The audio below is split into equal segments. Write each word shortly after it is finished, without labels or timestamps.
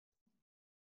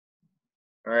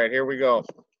All right, here we go.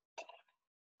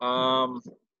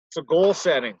 So goal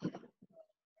setting.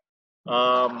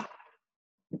 How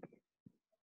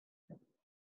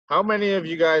many of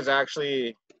you guys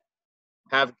actually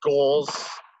have goals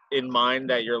in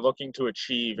mind that you're looking to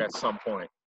achieve at some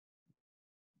point?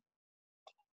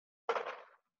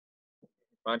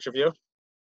 Bunch of you?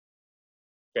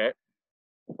 Okay.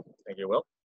 Thank you, Will.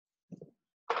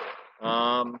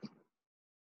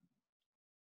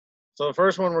 So the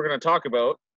first one we're going to talk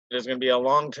about is going to be a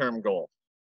long-term goal.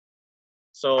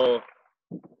 So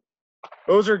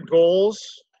those are goals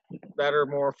that are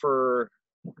more for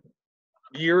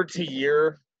year to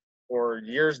year or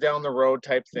years down the road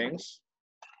type things.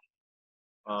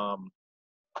 And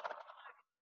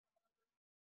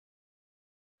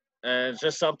it's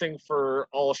just something for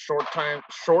all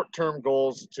short-term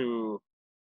goals to.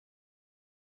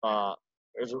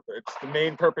 It's the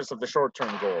main purpose of the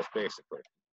short-term goals, basically.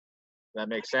 That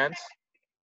makes sense.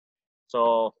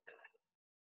 So,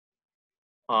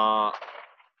 I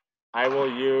will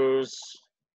use.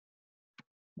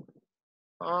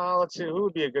 Let's see, who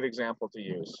would be a good example to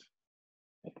use?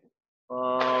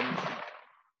 I'll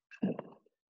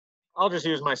just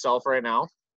use myself right now.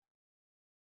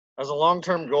 As a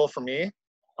long-term goal for me,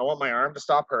 I want my arm to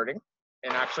stop hurting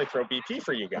and actually throw BP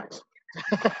for you guys.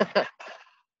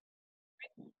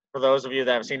 For those of you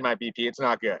that have seen my BP, it's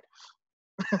not good.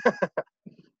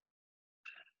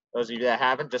 Those of you that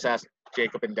haven't, just ask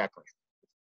Jacob and Declan.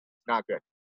 Not good.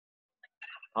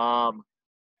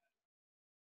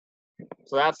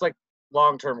 So that's like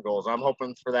long-term goals. I'm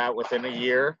hoping for that within a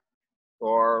year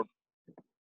or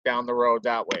down the road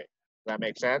that way. Does that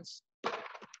make sense?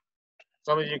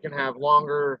 Some of you can have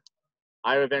longer.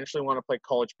 I eventually want to play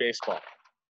college baseball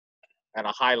at a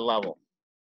high level,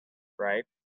 right?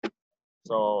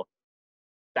 So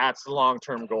that's the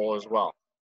long-term goal as well.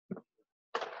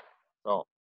 So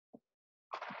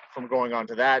from going on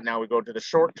to that, now we go to the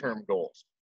short-term goals.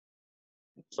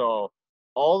 So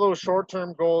all those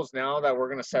short-term goals now that we're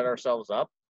going to set ourselves up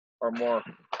are more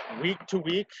week to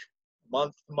week,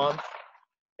 month to month,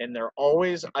 and they're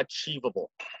always achievable.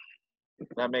 Does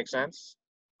that make sense?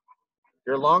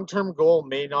 Your long-term goal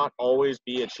may not always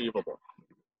be achievable,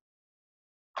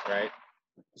 right?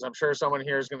 Because I'm sure someone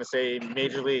here is going to say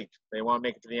Major League, they want to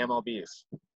make it to the MLBs.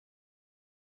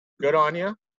 Good on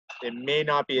you. It may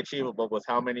not be achievable with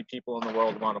how many people in the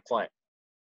world want to play.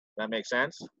 That makes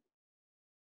sense?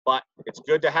 But it's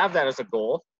good to have that as a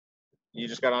goal. You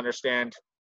just got to understand,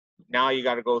 now you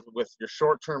got to go with your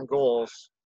short-term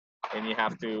goals, and you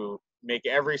have to make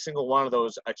every single one of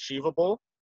those achievable.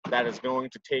 That is going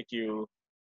to take you,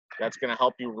 that's going to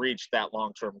help you reach that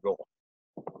long-term goal.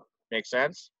 Make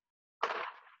sense?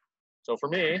 So for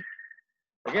me,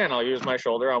 again, I'll use my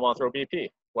shoulder. I want to throw BP.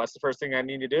 What's the first thing I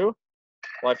need to do?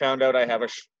 Well, I found out I have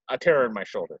a tear in my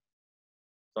shoulder.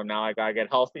 So now I gotta get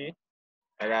healthy.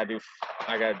 I gotta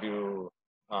do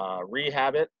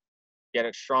rehab it, get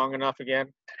it strong enough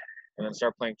again, and then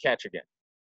start playing catch again.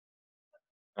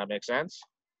 That makes sense?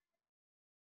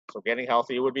 So getting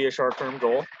healthy would be a short-term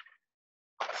goal.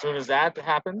 As soon as that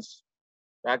happens,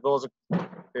 that goal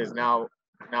is now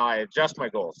I adjust my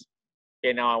goals.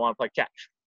 Okay, now I want to play catch.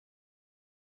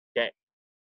 Okay,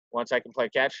 once I can play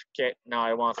catch, okay, now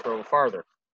I want to throw farther.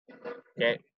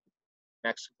 Okay,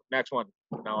 next one.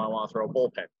 Now I want to throw a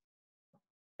bullpen.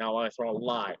 Now I want to throw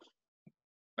live.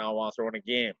 Now I want to throw in a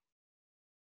game.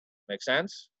 Make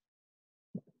sense?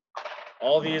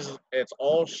 All these, it's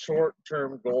all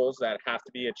short-term goals that have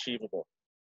to be achievable,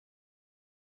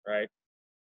 right?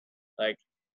 Like,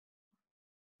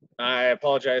 I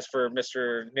apologize for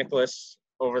Mr. Nicholas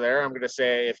over there. I'm going to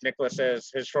say if Nicholas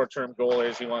says his short-term goal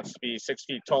is he wants to be 6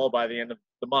 feet tall by the end of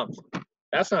the month,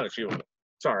 that's not achievable.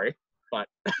 Sorry, but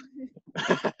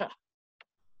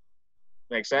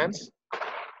make sense?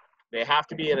 They have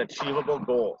to be at achievable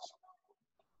goals.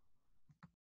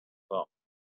 So,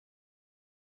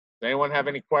 does anyone have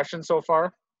any questions so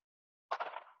far?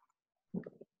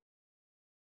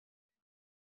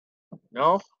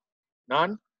 No?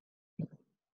 None?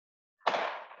 All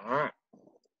right.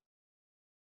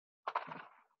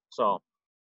 So,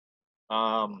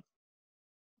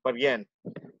 but again,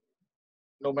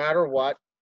 no matter what,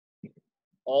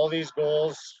 all these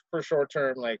goals for short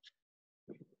term, like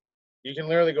you can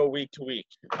literally go week to week.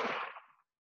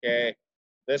 Okay,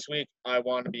 this week I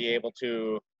want to be able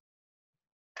to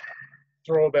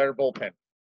throw a better bullpen.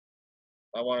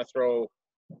 I want to throw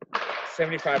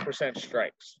 75%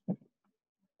 strikes,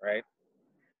 right?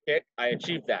 Okay, I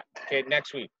achieved that. Okay,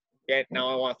 next week, okay, now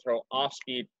I want to throw off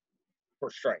speed for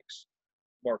strikes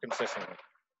more consistently.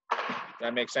 Does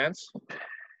that make sense?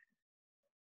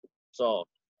 So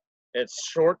It's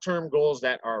short-term goals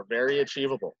that are very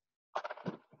achievable.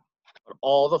 But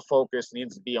all the focus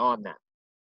needs to be on that,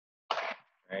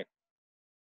 right?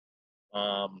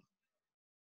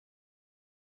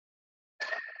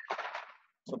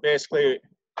 So basically,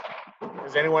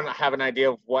 does anyone have an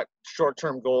idea of what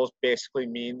short-term goals basically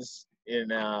means in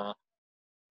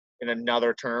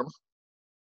another term?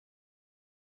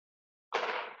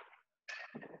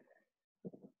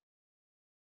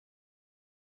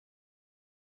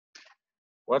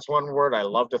 What's one word I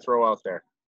love to throw out there?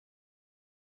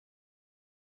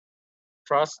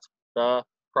 Trust the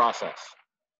process.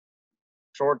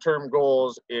 Short-term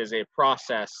goals is a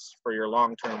process for your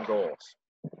long-term goals.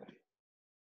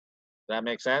 Does that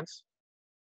make sense?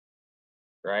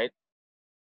 Right?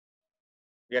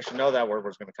 You guys should know that word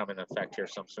was going to come into effect here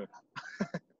some soon.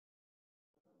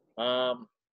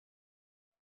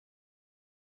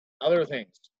 Other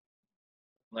things,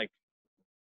 like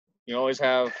you always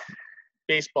have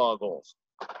baseball goals,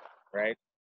 right?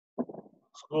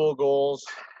 School goals,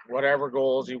 whatever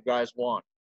goals you guys want,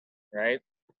 right?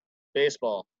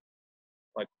 Baseball,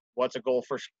 like what's a goal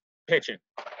for pitching?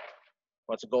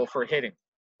 What's a goal for hitting?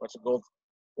 What's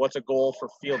a goal for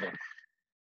fielding?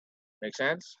 Make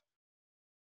sense?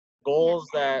 Goals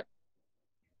that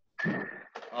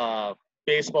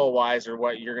baseball wise are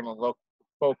what you're going to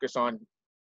focus on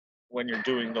when you're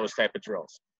doing those type of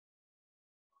drills,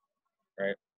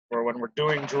 right? Or when we're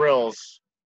doing drills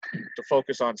to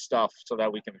focus on stuff so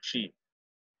that we can achieve,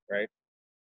 right?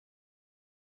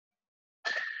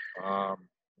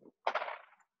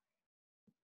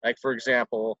 Like for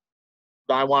example,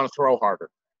 I want to throw harder.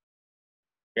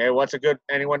 Okay,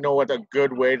 anyone know what a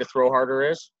good way to throw harder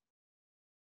is?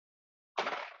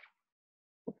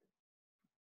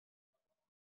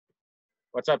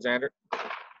 What's up, Xander?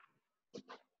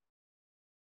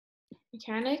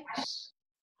 Mechanics.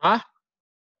 Huh?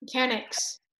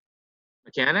 Mechanics.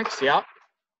 Mechanics, yep.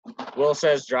 Will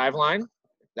says driveline.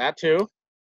 That too.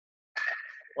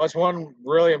 What's one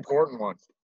really important one?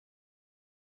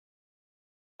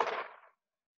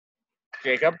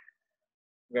 Jacob,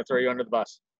 I'm going to throw you under the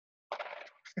bus.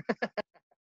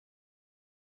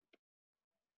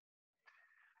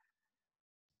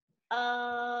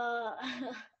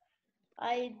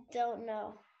 I don't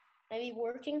know. Maybe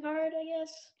working hard, I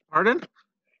guess. Pardon?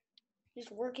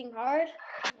 Just working hard.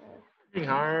 Working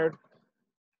hard.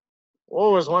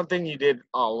 What was one thing you did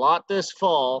a lot this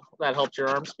fall that helped your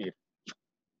arm speed?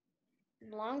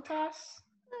 Long toss.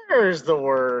 There's the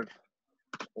word.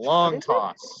 Long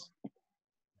toss.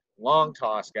 Long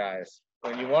toss, guys.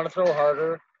 When you want to throw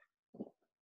harder,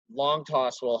 long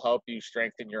toss will help you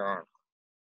strengthen your arm.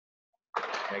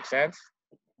 Make sense?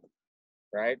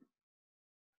 Right?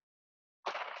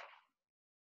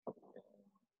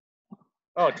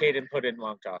 Oh, Tayden put in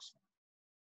long toss.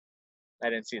 I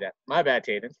didn't see that. My bad,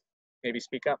 Tayden. Maybe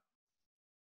speak up.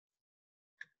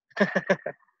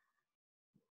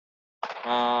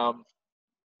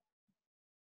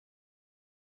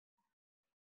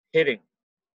 Hitting.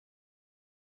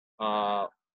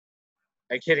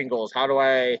 Like hitting goals. How do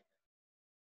I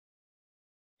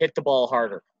hit the ball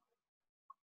harder?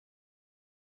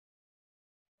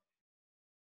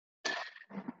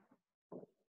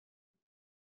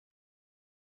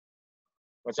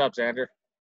 What's up, Xander?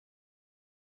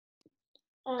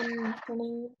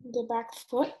 Putting the back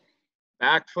foot.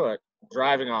 Back foot,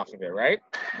 driving off of it, right?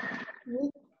 Mm-hmm.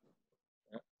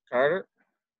 Carter?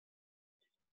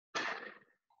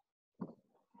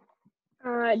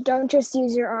 Don't just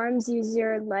use your arms, use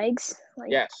your legs.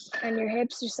 Like, yes. And your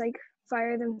hips, just like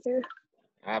fire them through.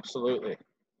 Absolutely.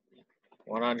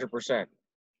 100%.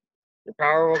 Your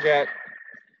power will get...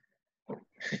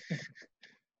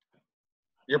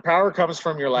 Your power comes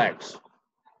from your legs.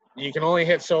 You can only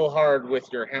hit so hard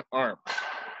with your arms,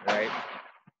 right?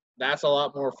 That's a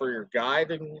lot more for your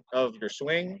guiding of your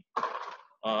swing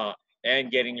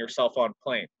and getting yourself on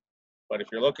plane. But if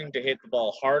you're looking to hit the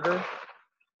ball harder,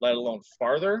 let alone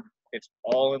farther, it's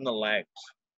all in the legs,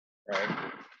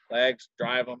 right? Legs,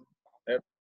 drive them. Yep.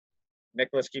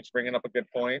 Nicholas keeps bringing up a good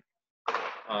point.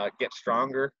 Get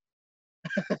stronger.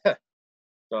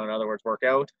 So in other words, work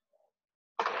out.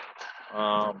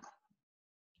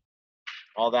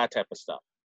 All that type of stuff.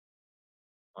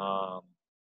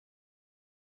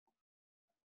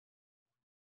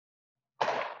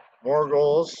 More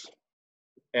goals.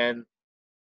 And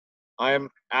I am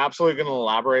absolutely going to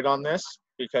elaborate on this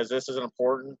because this is an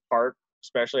important part,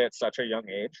 especially at such a young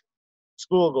age.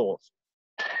 School goals,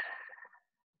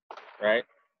 right?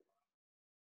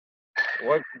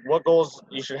 What goals?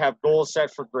 You should have goals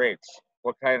set for grades.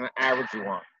 What kind of average you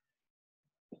want.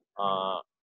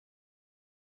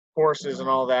 courses and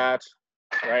all that,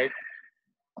 right?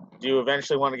 Do you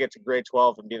eventually want to get to grade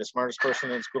 12 and be the smartest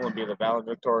person in school and be the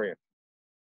valedictorian,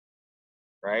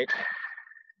 right?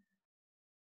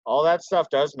 All that stuff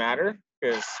does matter,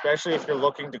 because especially if you're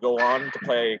looking to go on to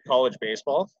play college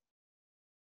baseball,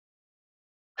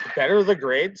 the better the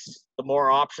grades, the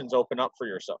more options open up for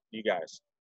yourself, you guys.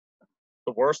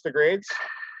 The worse the grades,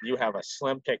 you have a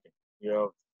slim picking. You have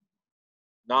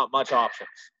not much options.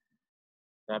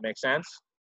 That makes sense?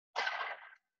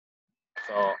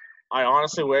 So I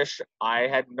honestly wish I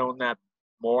had known that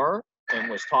more and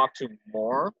was talked to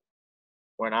more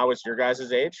when I was your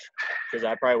guys' age, because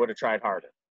I probably would have tried harder.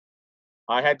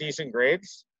 I had decent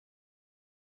grades.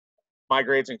 My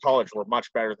grades in college were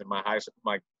much better than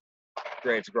my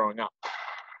grades growing up,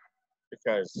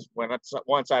 because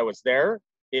once I was there,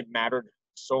 it mattered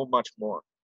so much more.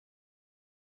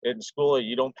 In school,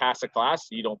 you don't pass a class,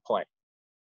 you don't play.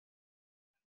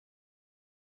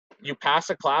 You pass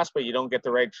a class, but you don't get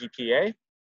the right GPA,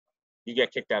 you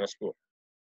get kicked out of school.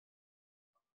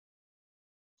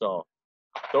 So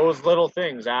those little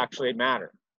things actually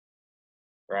matter,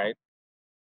 right?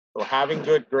 So having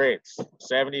good grades,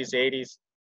 70s, 80s,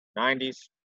 90s,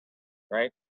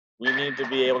 right? We need to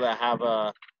be able to have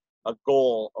a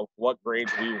goal of what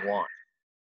grades we want.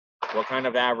 What kind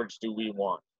of average do we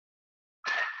want?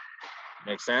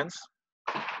 Make sense?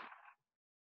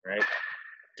 Right?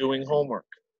 Doing homework,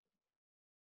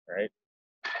 right?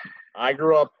 I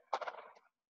grew up,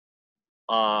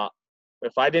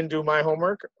 if I didn't do my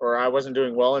homework or I wasn't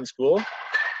doing well in school,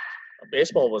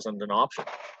 baseball wasn't an option,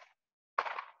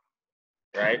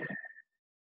 right?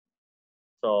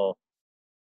 So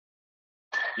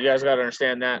you guys got to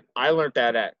understand that. I learned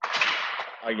that at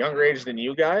a younger age than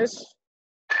you guys,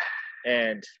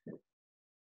 and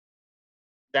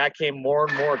that came more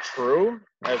and more true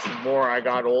as the more I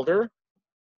got older,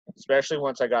 especially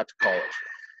once I got to college,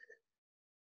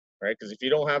 right? Because if you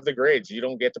don't have the grades, you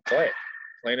don't get to play,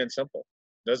 plain and simple.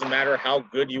 Doesn't matter how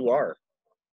good you are.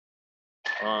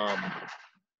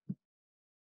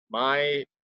 My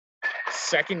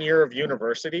second year of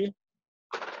university,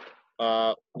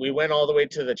 we went all the way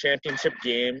to the championship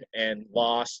game and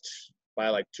lost by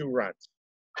like 2 runs.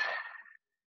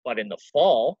 But in the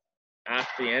fall, at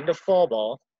the end of fall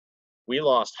ball, we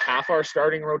lost half our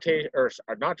starting rotation, or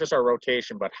not just our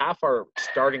rotation, but half our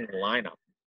starting lineup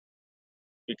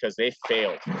because they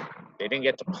failed. They didn't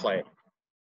get to play.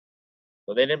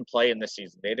 So they didn't play in the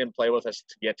season. They didn't play with us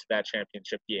to get to that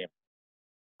championship game.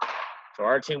 So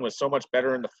our team was so much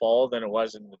better in the fall than it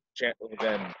was in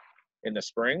the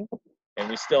spring, and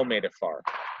we still made it far.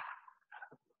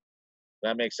 Does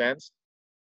that make sense?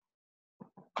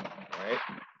 All right.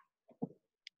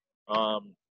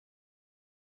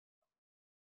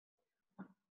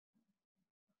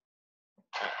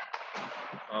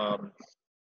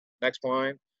 Next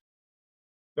point.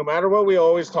 No matter what we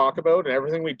always talk about and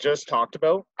everything we just talked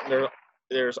about,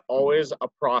 there's always a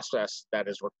process that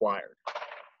is required.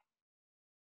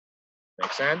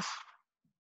 Make sense?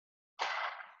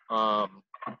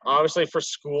 Obviously for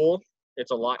school,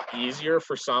 it's a lot easier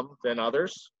for some than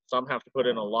others. Some have to put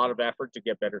in a lot of effort to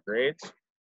get better grades,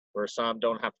 where some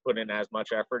don't have to put in as much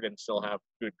effort and still have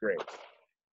good grades.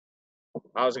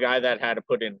 I was a guy that had to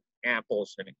put in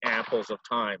amples and amples of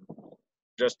time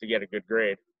just to get a good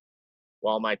grade,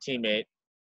 while my teammate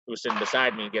who's sitting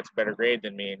beside me gets a better grade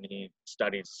than me, and he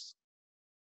studies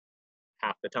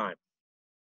half the time,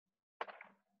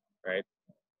 right?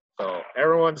 So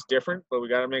everyone's different, but we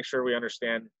got to make sure we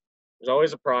understand there's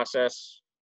always a process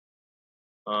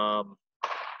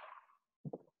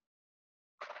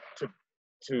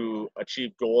to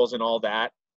achieve goals and all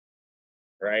that,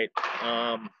 right?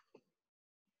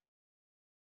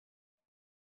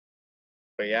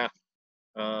 But yeah,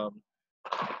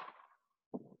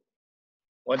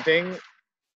 one thing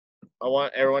I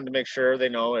want everyone to make sure they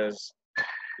know is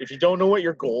if you don't know what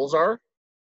your goals are,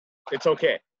 it's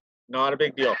okay. Not a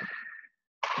big deal.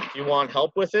 If you want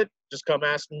help with it, just come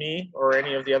ask me or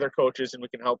any of the other coaches and we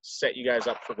can help set you guys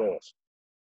up for goals.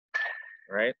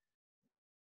 Right?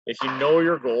 If you know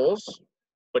your goals,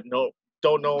 but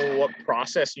don't know what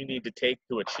process you need to take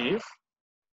to achieve,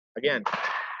 again,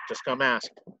 just come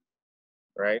ask.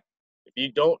 Right? If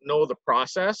you don't know the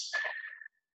process,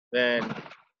 then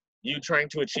you trying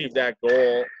to achieve that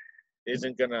goal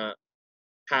isn't going to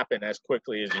happen as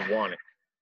quickly as you want it,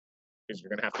 because you're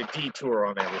going to have to detour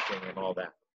on everything and all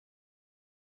that.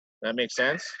 That makes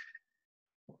sense?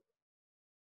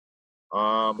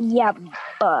 Yeah,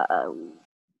 but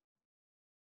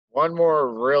one more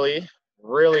really,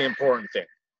 really important thing.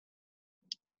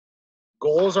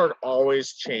 Goals are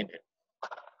always changing.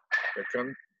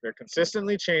 They're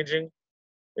consistently changing.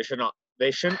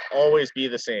 They shouldn't always be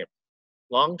the same.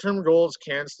 Long-term goals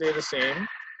can stay the same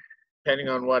depending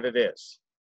on what it is,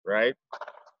 right?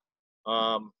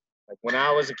 Like when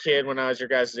I was a kid, when I was your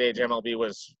guys' age, MLB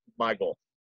was my goal.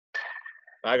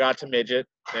 I got to midget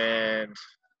and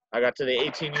I got to the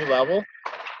 18U level,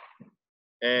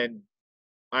 and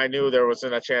I knew there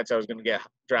wasn't a chance I was going to get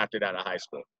drafted out of high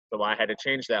school. So I had to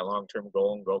change that long-term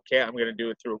goal and go, okay, I'm going to do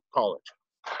it through college.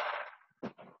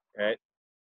 Right?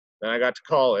 Then I got to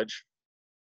college,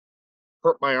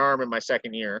 hurt my arm in my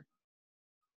second year.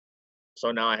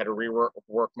 So now I had to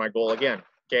rework my goal again.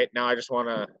 Okay, now I just want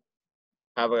to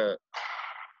have a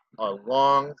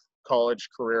long college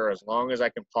career as long as I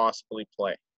can possibly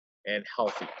play and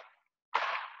healthy.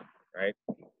 Right?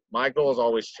 My goal has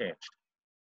always changed.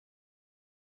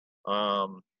 But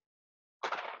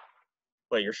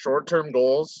your short-term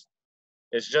goals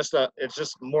it's just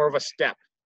more of a step,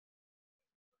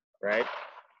 right?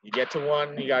 You get to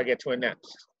one, you gotta get to a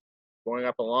next. Going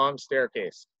up a long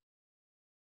staircase.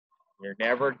 You're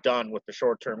never done with the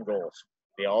short-term goals.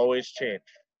 They always change.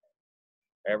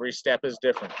 Every step is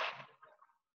different.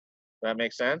 Does that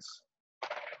make sense?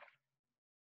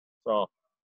 So,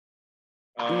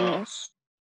 Yes.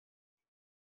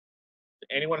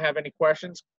 anyone have any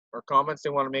questions or comments they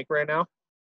want to make right now?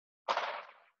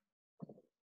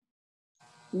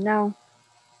 No.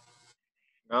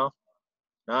 No?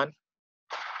 None?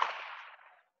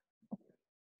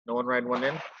 No one writing one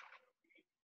in?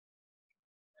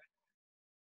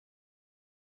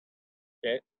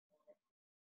 Okay.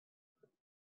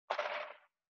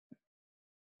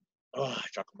 Oh,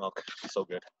 chocolate milk, so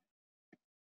good.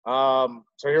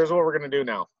 So here's what we're gonna do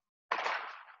now.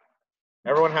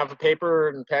 Everyone have a paper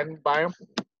and pen by them?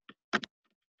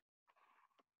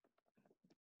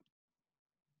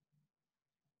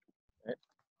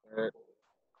 Okay.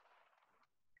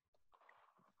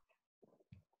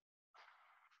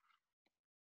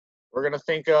 We're gonna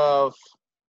think of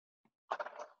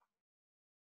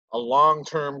a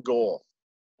long-term goal.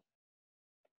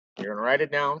 You're gonna write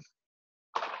it down.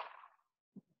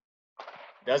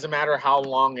 Doesn't matter how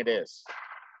long it is.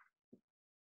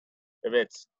 If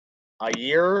it's a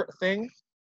year thing,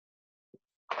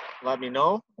 let me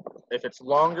know. If it's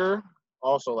longer,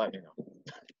 also let me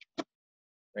know.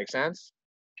 Make sense?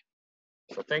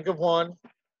 So think of one,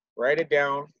 write it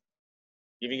down,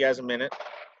 give you guys a minute.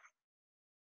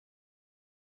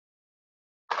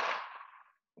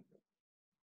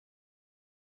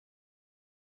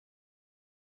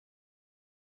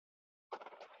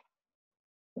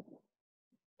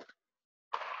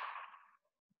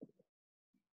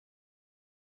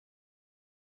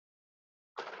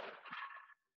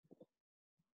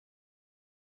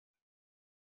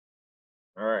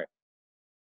 All right.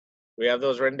 We have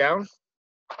those written down?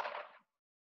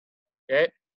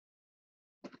 Okay.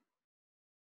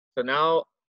 So now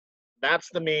that's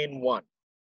the main one.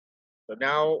 So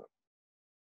now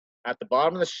at the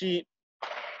bottom of the sheet,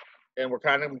 and we're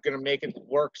kind of going to make it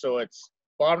work so it's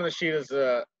bottom of the sheet is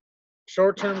a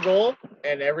short-term goal,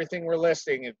 and everything we're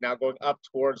listing is now going up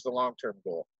towards the long-term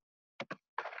goal.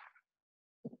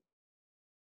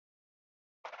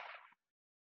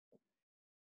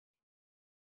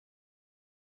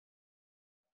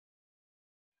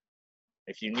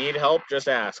 If you need help, just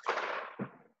ask.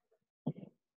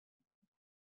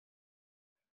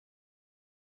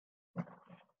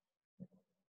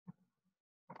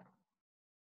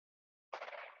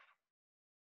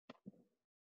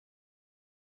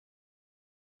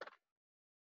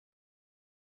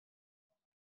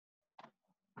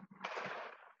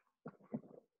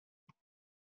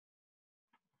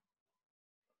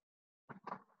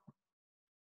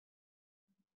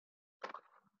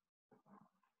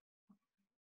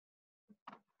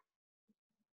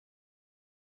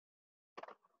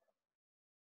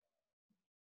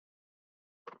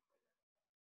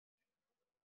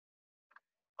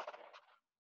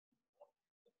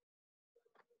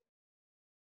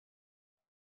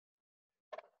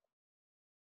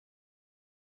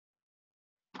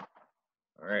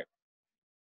 All right.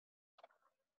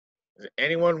 Is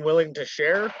anyone willing to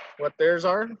share what theirs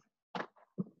are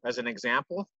as an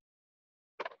example?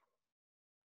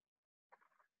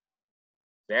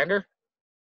 Xander?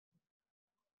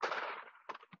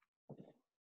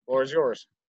 Floor is yours.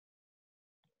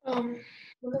 One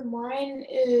of mine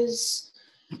is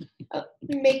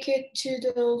make it to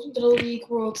the Little League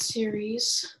World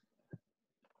Series.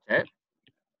 Okay.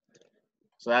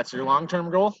 So that's your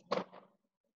long-term goal?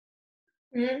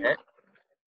 Mhm. Okay.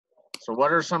 So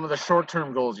what are some of the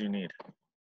short-term goals you need?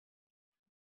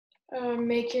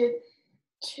 Make it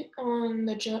on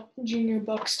the junior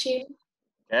Bucks team.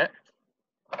 Okay.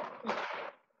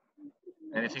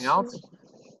 Anything else?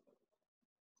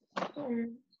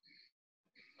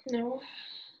 No.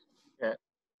 Okay.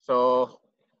 So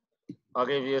I'll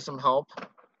give you some help.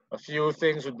 A few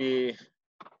things would be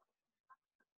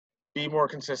more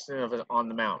consistent of it on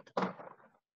the mound.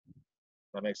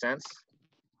 That makes sense?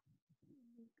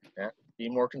 Yeah. Be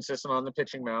more consistent on the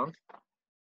pitching mound.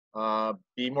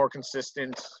 Be more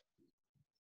consistent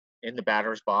in the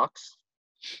batter's box.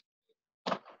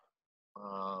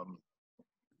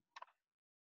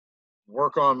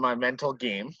 Work on my mental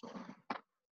game,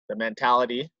 the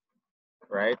mentality,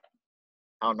 right?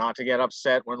 How not to get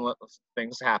upset when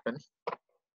things happen.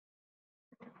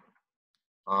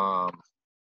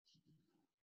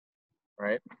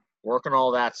 Right? Work on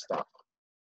all that stuff.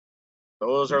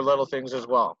 Those are little things as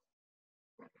well.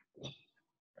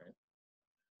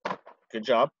 Right. Good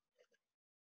job.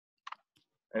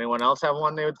 Anyone else have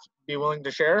one they would be willing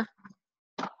to share?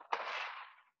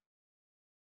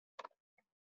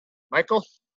 Michael?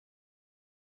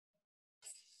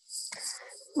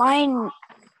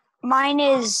 Mine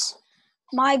is,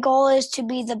 my goal is to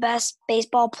be the best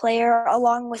baseball player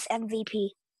along with MVP.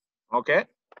 Okay.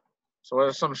 So what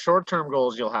are some short-term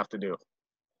goals you'll have to do?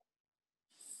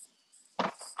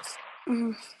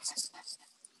 Mhm.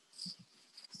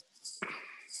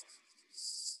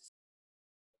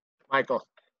 Michael,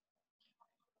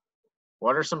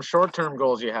 what are some short-term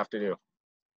goals you have to do?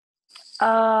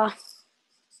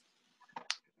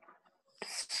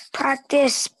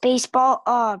 Practice baseball,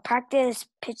 practice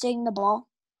pitching the ball.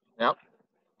 Yep.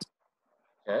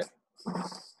 Okay.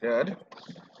 Good.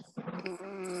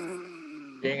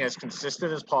 Being as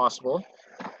consistent as possible,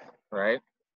 right?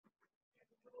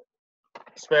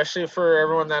 Especially for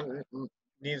everyone that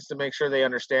needs to make sure they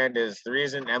understand is the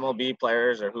reason MLB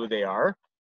players are who they are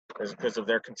is because of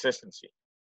their consistency,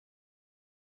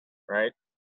 right?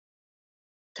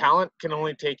 Talent can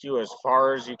only take you as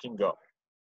far as you can go,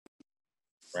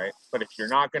 right? But if you're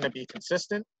not going to be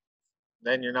consistent,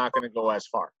 then you're not going to go as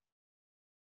far.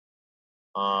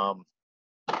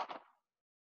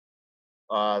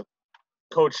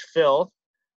 Coach Phil,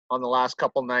 on the last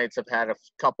couple nights, have had a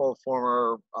couple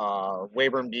former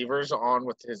Weyburn Beavers on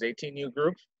with his 18U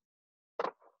group.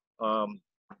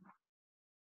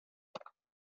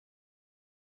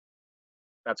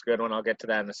 That's a good one. I'll get to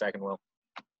that in a second, Will.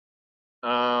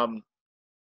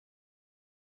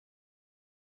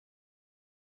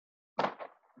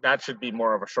 That should be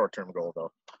more of a short-term goal,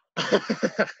 though.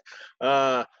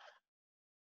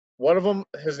 One of them,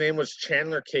 his name was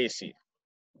Chandler Casey.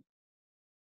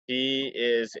 He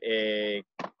is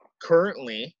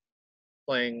currently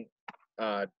playing.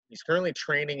 He's currently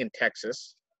training in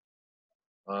Texas,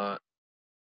 and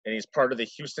he's part of the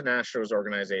Houston Astros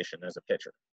organization as a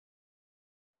pitcher.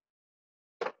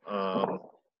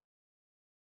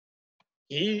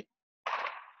 He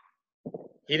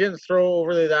didn't throw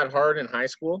overly that hard in high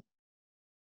school,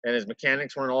 and his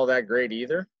mechanics weren't all that great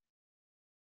either.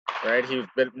 Right, he was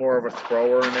a bit more of a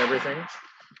thrower and everything.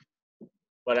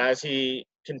 But as he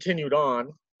continued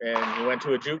on and he went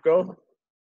to a JUCO,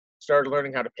 started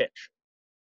learning how to pitch.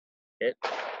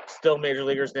 Still, major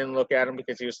leaguers didn't look at him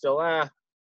because he was still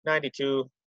 92.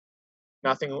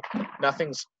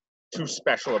 Nothing's too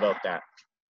special about that.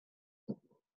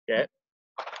 Okay,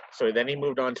 so then he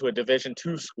moved on to a Division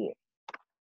II school,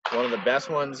 one of the best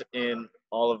ones in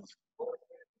all of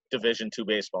Division II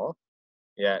baseball.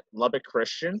 Yeah, Lubbock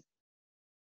Christian,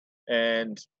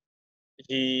 and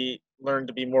he learned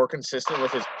to be more consistent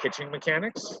with his pitching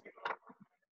mechanics.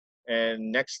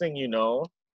 And next thing you know,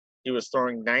 he was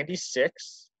throwing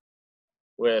 96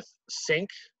 with sink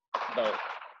about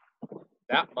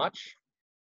that much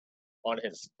on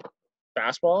his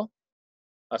fastball,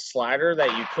 a slider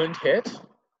that you couldn't hit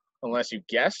unless you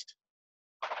guessed.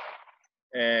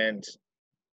 And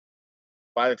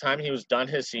by the time he was done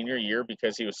his senior year,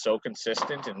 because he was so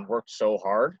consistent and worked so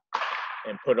hard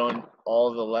and put on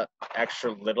all the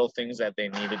extra little things that they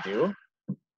need to do,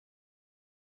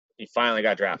 he finally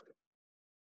got drafted.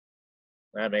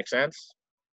 That makes sense?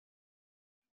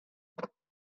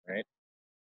 Right.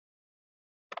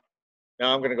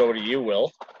 Now I'm going to go to you,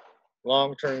 Will.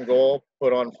 Long-term goal,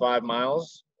 put on 5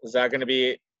 miles. Is that going to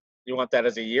be, you want that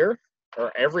as a year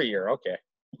or every year? Okay.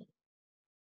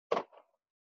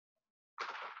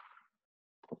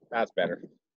 That's better.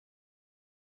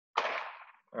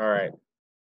 All right.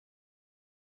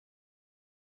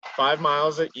 5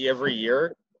 miles every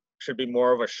year should be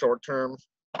more of a short-term.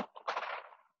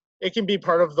 It can be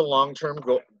part of the long-term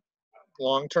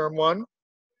one,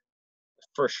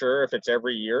 for sure, if it's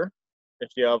every year. If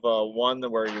you have one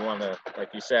where you want to,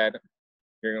 like you said,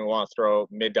 you're going to want to throw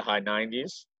mid to high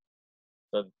 90s.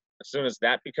 So as soon as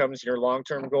that becomes your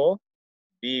long-term goal,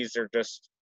 these are just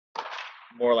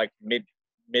more like mid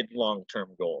long-term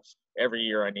goals. Every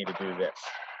year I need to do this.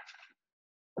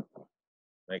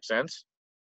 Make sense?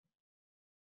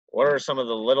 What are some of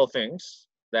the little things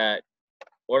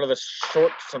what are the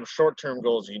some short-term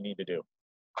goals you need to do?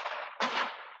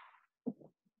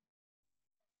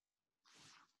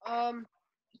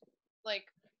 Like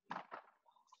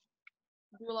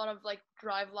do a lot of like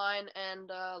drive line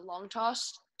and long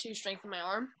toss to strengthen my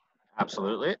arm,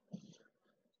 Absolutely.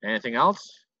 Anything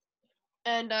else?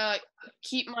 and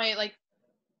keep my like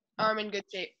arm in good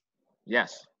shape.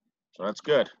 Yes. So that's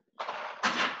good.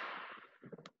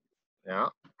 Yeah.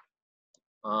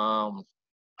 A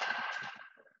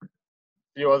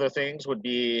few other things would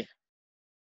be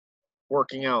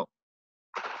working out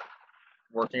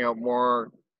more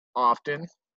often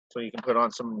so you can put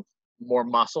on some more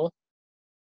muscle.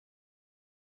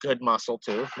 Good muscle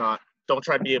too. Don't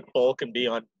try to be a bulk and be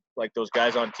on like those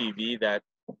guys on TV that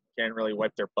can't really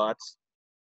wipe their butts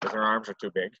because their arms are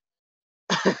too big.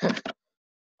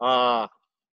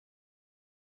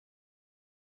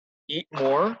 Eat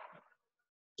more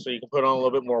so you can put on a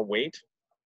little bit more weight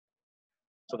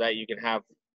so that you can have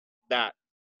that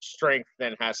strength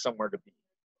then has somewhere to be.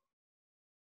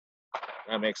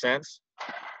 That makes sense?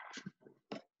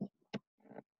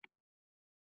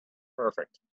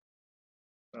 Perfect.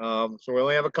 So we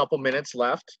only have a couple minutes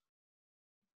left.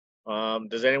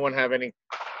 Does anyone have any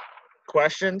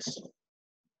questions?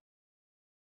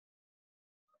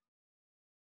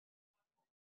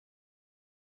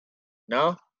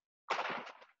 No?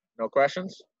 No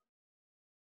questions?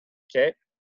 Okay.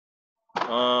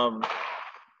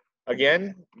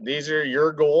 Again, these are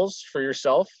your goals for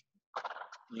yourself.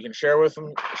 You can share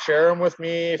them with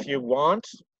me if you want.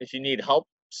 If you need help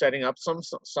setting up some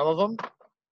of them,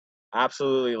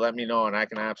 absolutely let me know, and I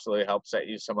can absolutely help set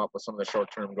you up with some of the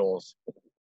short-term goals.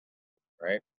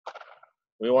 Right?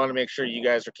 We want to make sure you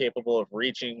guys are capable of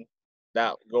reaching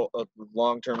that goal, a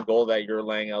long-term goal that you're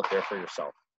laying out there for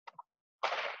yourself.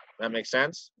 That makes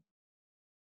sense?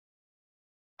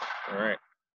 All right.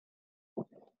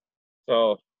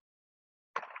 So,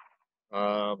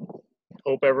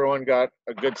 hope everyone got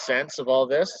a good sense of all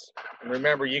this. And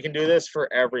remember, you can do this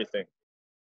for everything,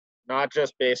 not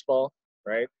just baseball,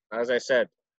 right? As I said,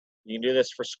 you can do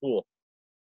this for school.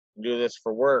 You can do this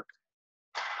for work.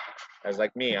 As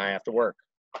like me, I have to work.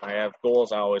 I have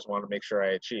goals I always want to make sure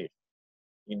I achieve.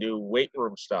 You can do weight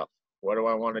room stuff. What do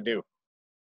I want to do?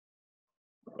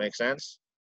 Make sense?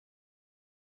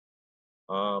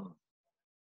 But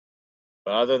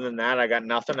other than that, I got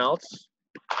nothing else.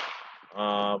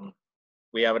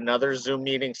 We have another Zoom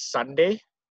meeting Sunday.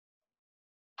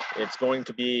 It's going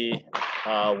to be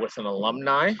with an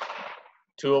alumni,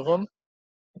 2 of them.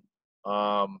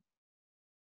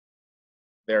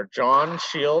 They're John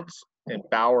Shields and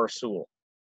Bauer Sewell.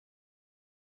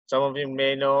 Some of you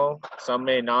may know, some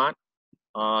may not.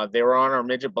 They were on our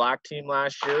midget black team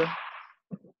last year.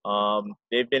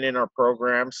 They've been in our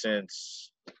program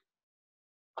since,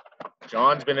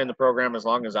 John's been in the program as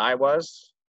long as I've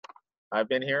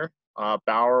been here.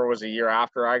 Bauer was a year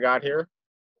after I got here,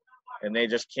 and they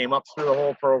just came up through the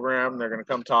whole program. They're going to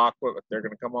come they're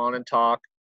going to come on and talk.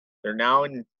 They're now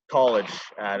in college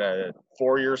at a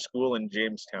 4-year school in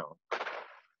Jamestown.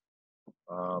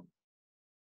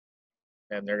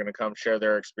 And they're going to come share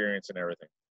their experience and everything.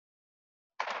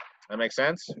 That makes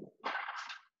sense? If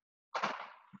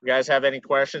you guys have any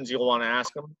questions you'll want to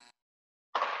ask them,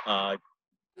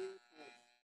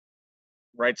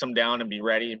 write some down and be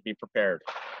ready and be prepared.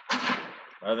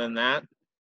 Other than that,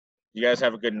 you guys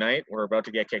have a good night. We're about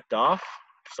to get kicked off.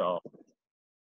 So